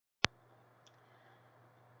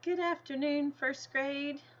Good afternoon, first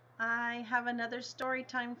grade. I have another story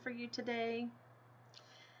time for you today.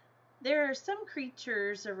 There are some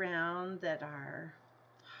creatures around that are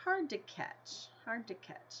hard to catch. I'm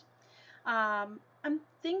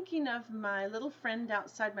thinking of my little friend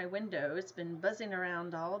outside my window. It's been buzzing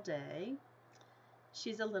around all day.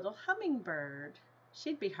 She's a little hummingbird.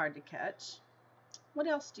 She'd be hard to catch. What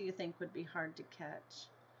else do you think would be hard to catch?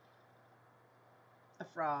 A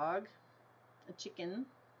frog, a chicken.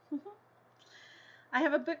 I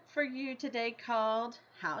have a book for you today called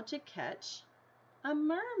How to Catch a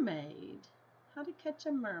Mermaid. How to Catch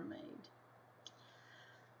a Mermaid.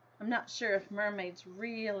 I'm not sure if mermaids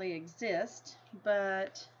really exist,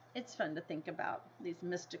 but it's fun to think about these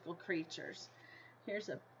mystical creatures. Here's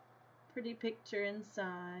a pretty picture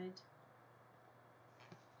inside.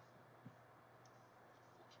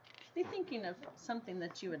 Be thinking of something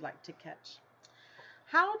that you would like to catch.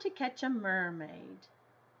 How to Catch a Mermaid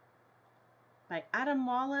by Adam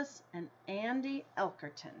Wallace and Andy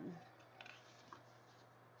Elkerton.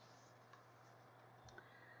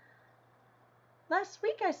 Last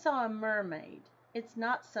week I saw a mermaid. It's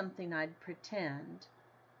not something I'd pretend.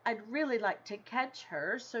 I'd really like to catch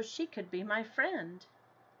her so she could be my friend.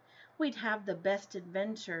 We'd have the best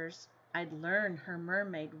adventures. I'd learn her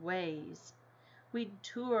mermaid ways. We'd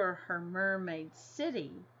tour her mermaid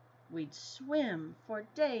city. We'd swim for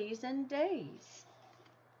days and days.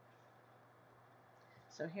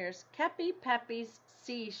 So here's Cappy Pappy's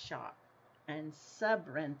Sea Shop and Sub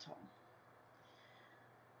Rental.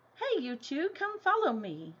 Hey, you two, come follow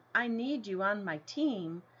me. I need you on my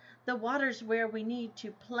team. The water's where we need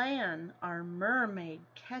to plan our mermaid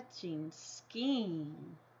catching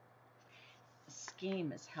scheme. The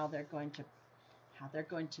scheme is how they're going to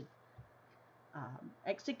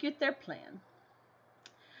execute their plan.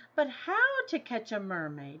 But how to catch a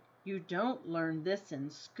mermaid? You don't learn this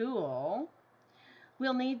in school.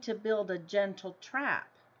 We'll need to build a gentle trap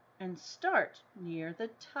and start near the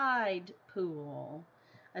tide pool.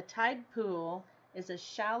 A tide pool is a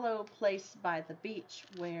shallow place by the beach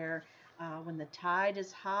where when the tide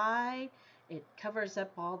is high, it covers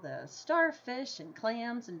up all the starfish and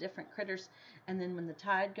clams and different critters. And then when the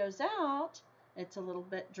tide goes out, it's a little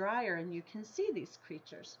bit drier and you can see these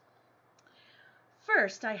creatures.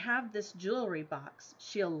 First, I have this jewelry box.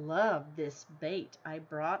 She'll love this bait I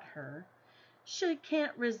brought her. She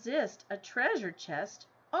can't resist a treasure chest.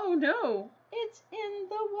 Oh no, it's in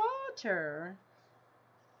the water.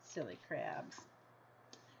 Silly crabs.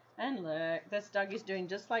 And look, this doggy's doing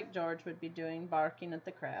just like George would be doing, barking at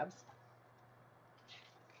the crabs.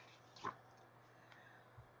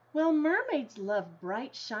 Well, mermaids love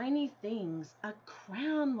bright, shiny things. A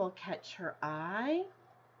crown will catch her eye.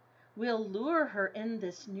 We'll lure her in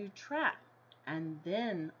this new trap, and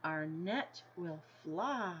then our net will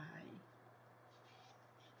fly.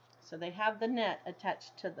 So they have the net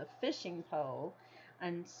attached to the fishing pole,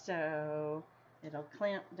 and so it'll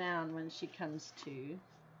clamp down when she comes to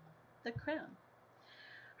the crown.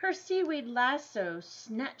 Her seaweed lasso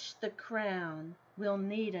snatched the crown. We'll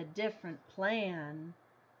need a different plan.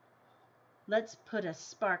 Let's put a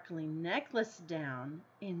sparkling necklace down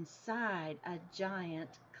inside a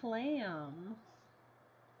giant clam.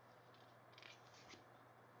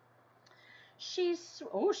 She's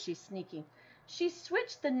sneaky. She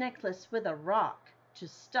switched the necklace with a rock to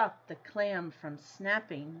stop the clam from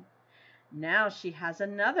snapping. Now she has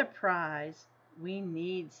another prize. We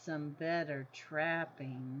need some better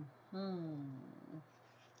trapping.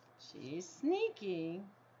 She's sneaky.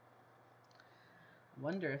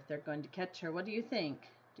 Wonder if they're going to catch her. What do you think?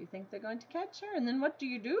 Do you think they're going to catch her? And then what do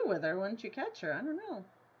you do with her once you catch her? I don't know.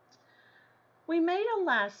 We made a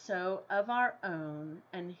lasso of our own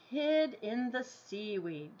and hid in the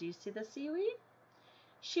seaweed. Do you see the seaweed?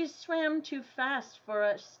 She swam too fast for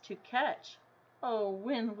us to catch. Oh,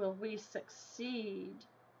 when will we succeed?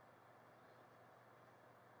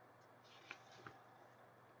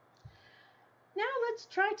 Now let's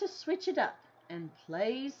try to switch it up and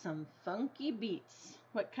play some funky beats.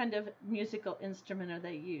 What kind of musical instrument are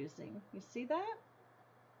they using? You see that?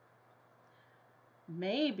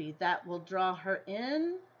 Maybe that will draw her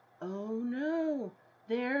in. Oh no,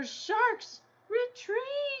 there's sharks.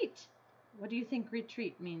 Retreat! What do you think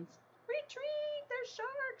retreat means? Retreat! There's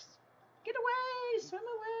sharks! Get away! Swim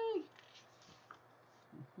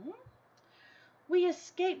away! We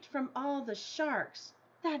escaped from all the sharks.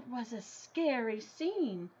 That was a scary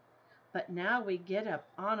scene. But now we get up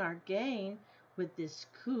on our game with this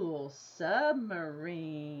cool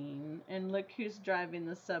submarine. And look who's driving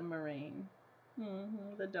the submarine.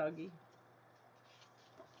 The doggy.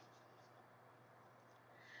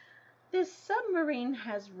 This submarine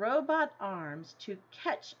has robot arms to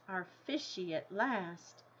catch our fishy at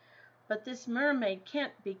last. But this mermaid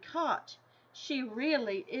can't be caught. She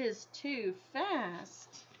really is too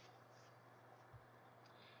fast.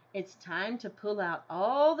 It's time to pull out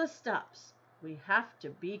all the stops. We have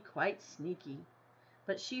to be quite sneaky.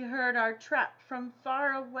 But she heard our trap from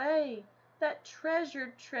far away. That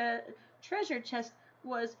treasure chest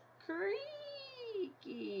was creaky,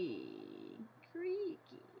 creaky.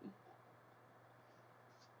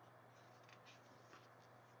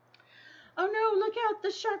 Oh no, look out, the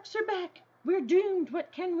sharks are back. We're doomed,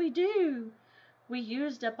 what can we do? We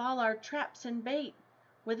used up all our traps and bait.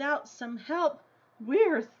 Without some help,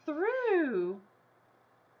 we're through.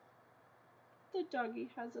 The doggy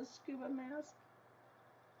has a scuba mask.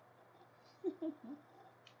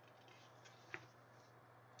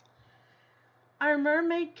 Our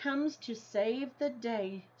mermaid comes to save the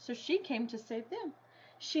day, so she came to save them.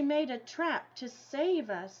 She made a trap to save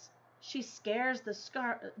us. She scares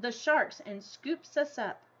the sharks and scoops us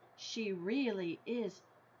up. She really is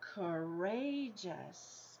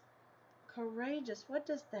courageous. Courageous, what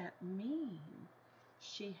does that mean?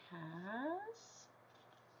 She has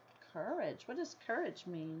courage. What does courage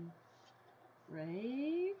mean?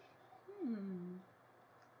 Brave?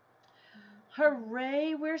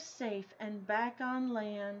 Hooray, we're safe and back on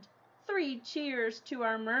land. 3 cheers to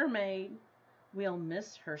our mermaid. We'll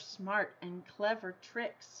miss her smart and clever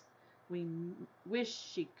tricks. We wish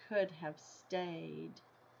she could have stayed.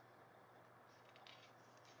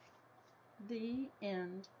 The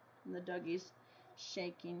end. And the doggy's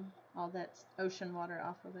shaking all that ocean water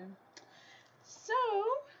off of him. So,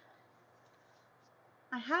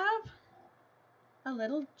 I have a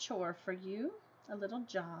little chore for you, a little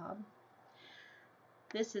job.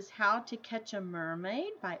 This is How to Catch a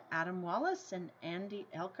Mermaid by Adam Wallace and Andy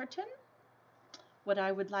Elkerton. What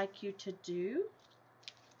I would like you to do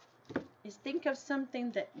is think of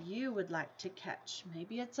something that you would like to catch.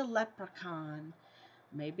 Maybe it's a leprechaun.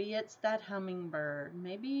 Maybe it's that hummingbird.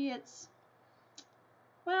 Maybe it's,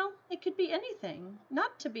 well, it could be anything.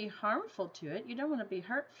 Not to be harmful to it. You don't want to be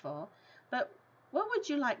hurtful. But what would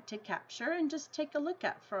you like to capture and just take a look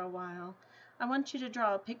at for a while? I want you to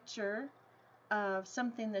draw a picture of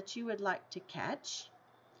something that you would like to catch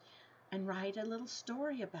and write a little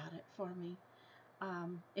story about it for me.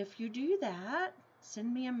 If you do that,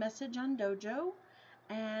 send me a message on Dojo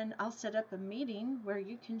and I'll set up a meeting where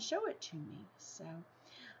you can show it to me. So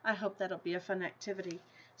I hope that'll be a fun activity.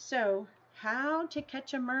 So how to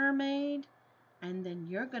catch a mermaid, and then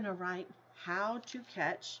you're going to write how to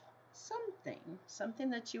catch something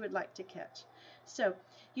that you would like to catch. So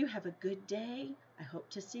you have a good day. I hope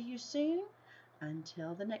to see you soon.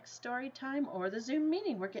 Until the next story time or the Zoom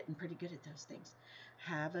meeting. We're getting pretty good at those things.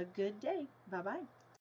 Have a good day. Bye-bye.